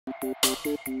In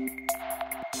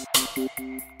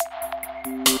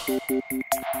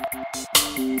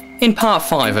part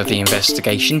 5 of the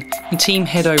investigation, the team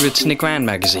head over to the Grand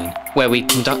magazine, where we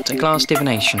conduct a glass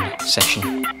divination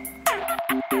session.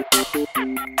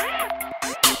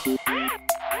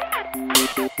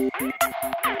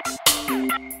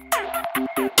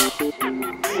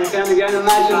 Okay, again,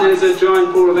 imagine there's a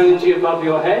giant ball of energy above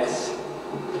your heads,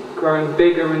 growing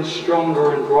bigger and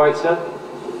stronger and brighter.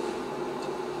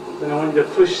 Then I want you to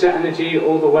push that energy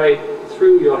all the way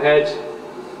through your head,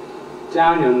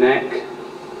 down your neck,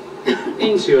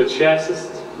 into your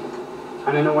chest,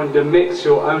 and then I want you to mix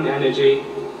your own energy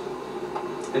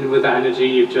in with that energy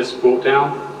you've just brought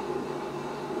down,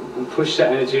 and push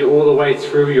that energy all the way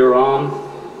through your arm,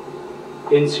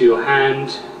 into your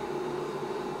hand,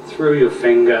 through your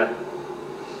finger,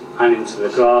 and into the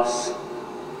glass.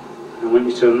 I want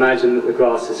you to imagine that the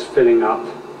glass is filling up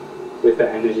with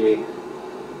that energy.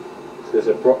 So there's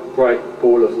a bright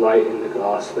ball of light in the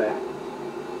glass there,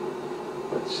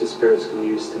 which the spirits can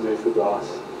use to move the glass.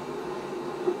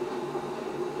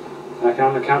 Okay,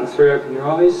 I'm going to count to 3, open your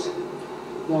eyes.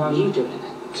 1,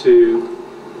 2,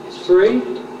 3.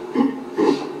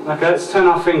 Okay, let's turn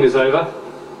our fingers over.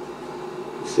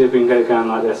 Let's see if we can get it going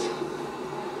like this.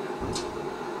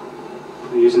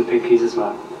 We're using pinkies as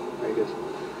well. Very good.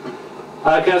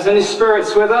 Okay, is any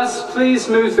spirits with us? Please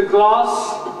move the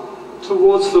glass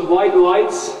towards the white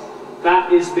lights.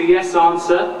 That is the yes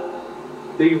answer.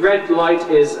 The red light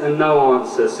is a no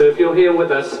answer. So if you're here with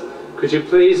us, could you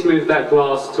please move that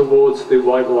glass towards the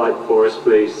white light for us,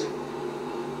 please?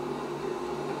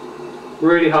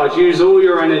 Really hard. Use all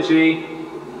your energy,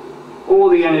 all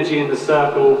the energy in the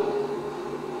circle,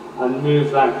 and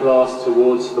move that glass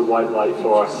towards the white light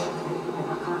for us.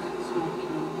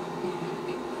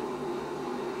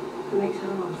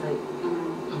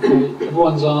 Okay,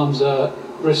 everyone's arms,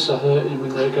 wrists are hurting when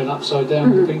they're going upside down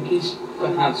with the pinkies.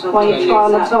 Why you try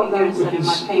on the top then?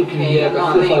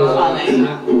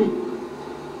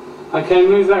 Okay,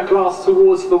 move that glass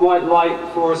towards the white light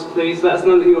for us, please. Let us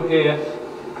know that you're here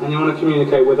and you want to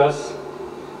communicate with us.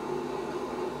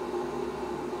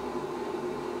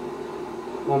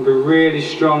 Want to be really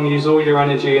strong. Use all your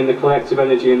energy and the collective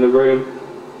energy in the room,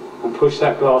 and push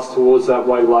that glass towards that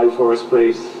white light for us,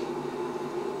 please.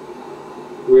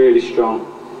 Really strong.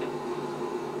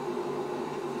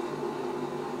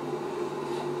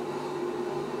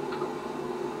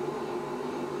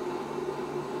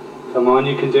 Come on,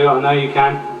 you can do it. I know you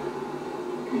can.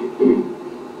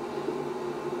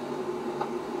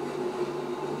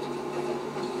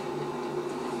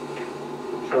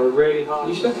 Try really hard.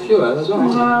 You should have a few out as well.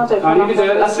 No, you can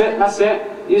do it. That's it. That's it.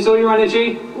 Use all your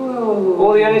energy. Whoa.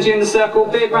 All the energy in the circle.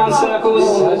 Big round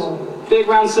circles. Big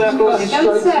round circles. Go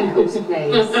in circles,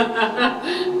 please.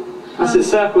 That's it.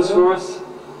 Circles for us.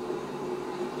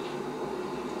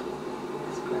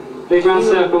 Big round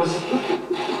circles.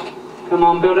 Come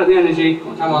on, build up the energy.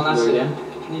 Come on, that's it.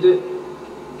 Can you do it?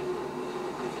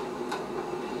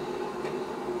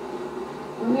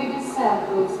 We're moving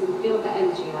circles and build that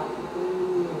energy up.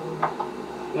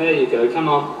 There you go, come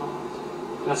on.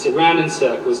 That's it, round in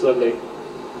circles, lovely.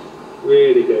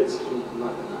 Really good.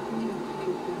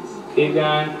 Keep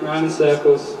going, round in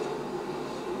circles.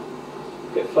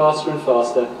 Get faster and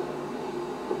faster.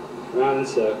 Round in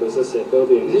circles, that's it, build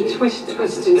the energy. Is it twisted?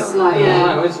 Twisting slightly.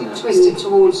 Yeah, isn't it? Twisted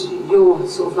towards your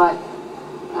sort of like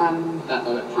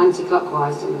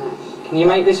anti-clockwise, isn't it? Can you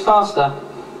make this faster?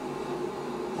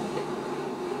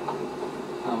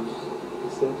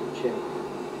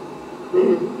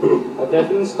 I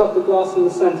definitely stop the glass in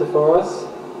the centre for us.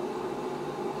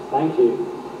 Thank you.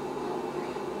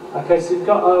 Okay, so you've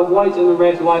got a white and a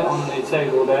red light on the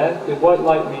table there. The white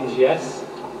light means yes,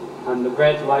 and the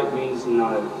red light means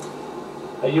no.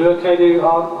 Are you okay to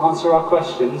answer our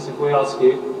questions if we ask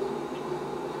you?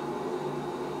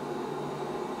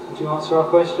 Would you answer our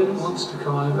questions? Wants to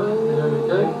come over. There we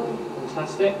go.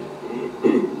 Fantastic.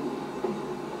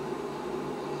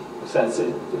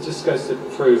 It just goes to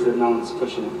prove that no one's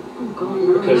pushing it. Oh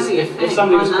God, because if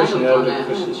somebody was pushing it, they would have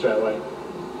pushed it straight away.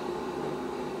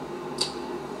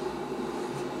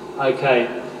 Okay, I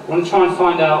want to try and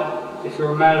find out if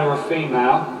you're a male or a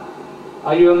female.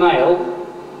 Are you a male?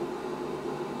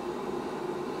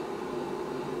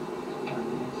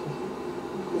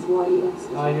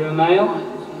 Are you a male?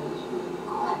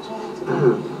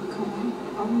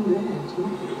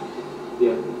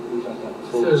 Yeah, we've had that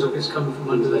before. Feels like it's coming from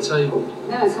under the table.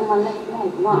 No, it's on my left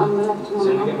leg, right on the left of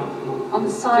my arm. On the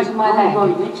side of my leg.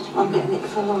 I'm getting it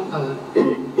full on.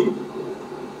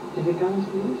 Did it go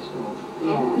into this?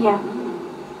 Yeah. Yeah.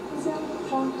 Is there a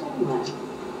draft anywhere?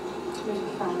 Really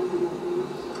fun, isn't it?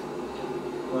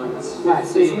 Right,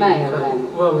 so it's male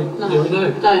then. Well, we know.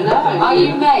 Don't know. Are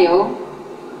you male?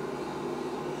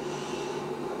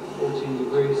 14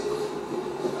 degrees.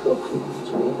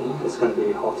 It's going to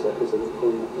be hotter because of the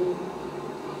corner.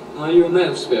 Are you a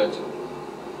male spirit?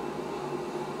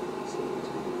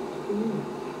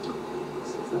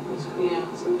 Yeah.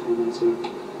 17, 18.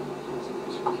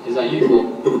 Is that you, Paul?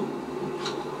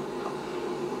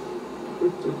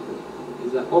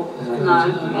 Is that Bob? No.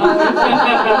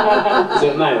 Is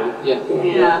it male? Yeah.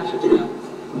 Yeah.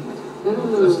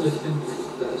 That's lifting.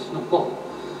 That's not Bob.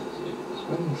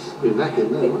 Very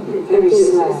Very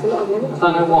slow. I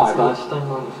don't know why, but I just don't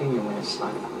like the finger when it's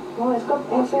slow. Well, it's got to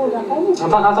build up energy. I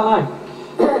don't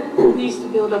know. It needs to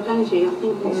build up energy. I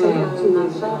think it's in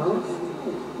that circle.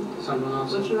 Someone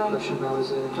else. What do you like?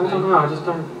 I don't know. I just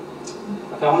don't.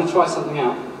 Okay, I want to try something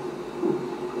out.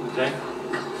 Okay.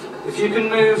 If you can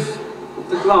move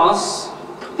the glass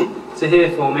to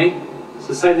here for me.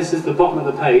 So say this is the bottom of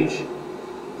the page.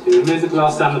 So you move the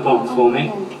glass down the bottom for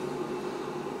me.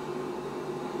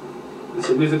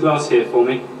 So move the glass here for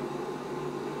me.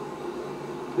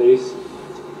 Please.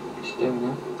 Still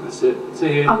no. That's it. To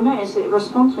here. I've noticed it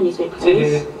responds when you say To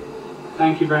please. here.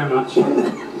 Thank you very much. Is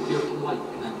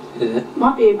it?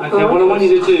 Might be a Okay, what I want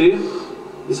you to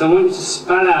do is I want you to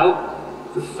spell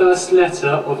out the first letter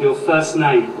of your first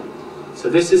name. So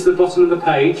this is the bottom of the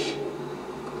page,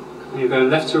 and you're going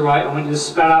left to right. I want you to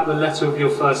spell out the letter of your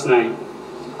first name.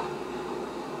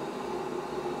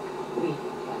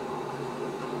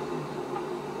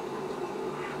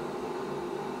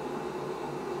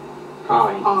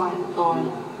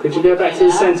 I. Could you go back to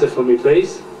the centre for me,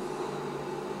 please?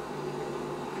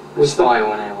 Was Spy that,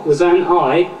 one out. was that an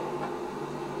I?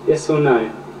 Yes or no?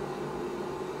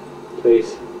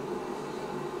 Please.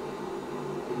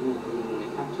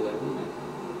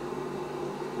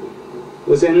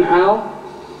 Was it an L?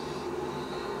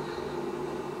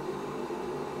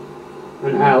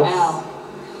 An L?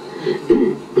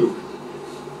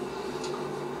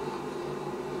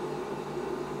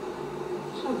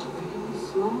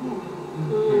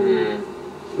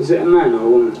 Was it a man or a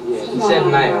woman? Yeah. He said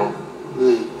male.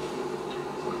 No.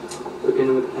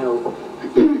 Beginning with L.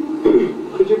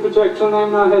 Could you project your name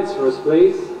in our heads for us,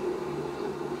 please?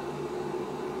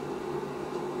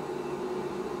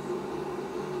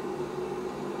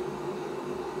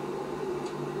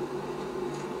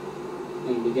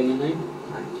 Any beginning name?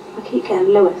 I keep getting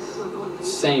Lewis.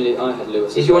 Same. I had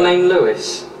Lewis. Is your name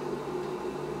Lewis?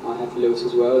 I have Lewis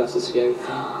as well. That's a scary thing.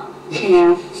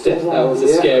 Yeah. That was a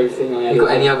scary thing. I had. You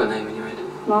got any other name in your head?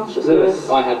 No, it's just Lewis. Lewis.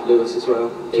 I had Lewis as well.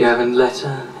 Do you have a letter?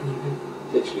 Anything?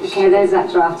 Literally. Okay, there's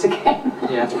that draft again.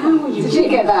 Yeah. Did you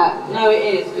get that? No, it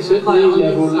is. Is it knee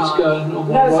level that's going on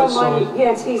my No, it's right on side? my.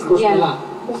 Yeah, it's easy. Across my Yeah. lap.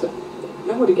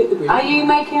 Nobody get the green. Are you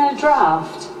making a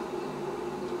draft?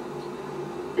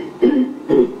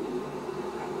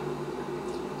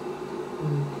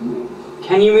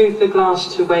 Can you move the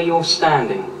glass to where you're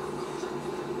standing?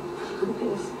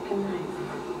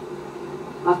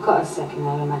 I've got a second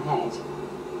name in my head.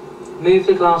 Move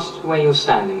the glass to where you're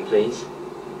standing, please.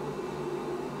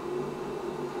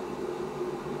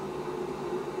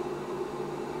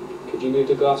 Could you move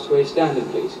the glass to where you're standing,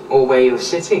 please? Or where you're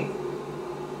sitting.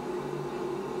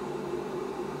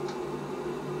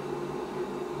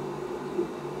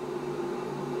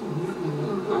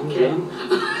 Angela.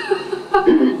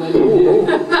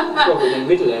 Probably in the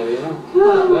middle area, huh?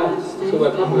 That's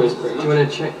where Papa is pretty Do you much.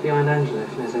 want to check behind Angela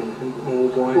if there's anything? Or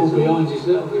behind, All behind you,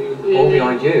 that'll be. or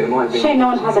behind you, it might be. Shame no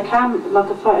one has a like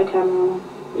a photo camera on.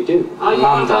 We do. Are you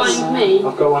Mum does. behind me?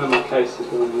 I've got one in my case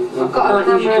if you want to. I've got a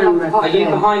camera in my Are pocket. you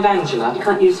behind Angela? You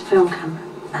can't use a film camera.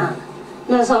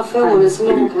 No, it's not a film one, it's a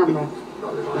normal camera.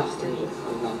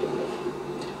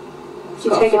 If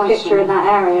you take a picture in that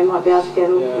area, you might be able to get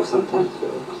a look Yeah, or something.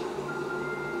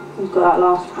 sometimes. We've got that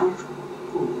last time.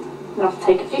 We'll have to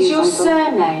take a few. Is your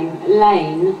sometimes. surname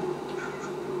Lane?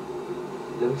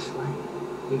 Lewis Lane.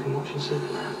 You've been watching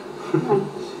Superman.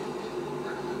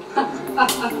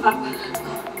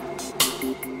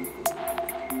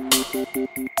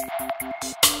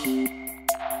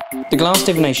 The glass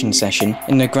divination session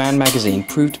in the Grand magazine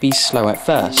proved to be slow at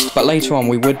first, but later on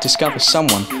we would discover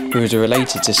someone who was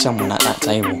related to someone at that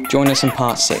table. Join us in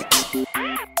part 6.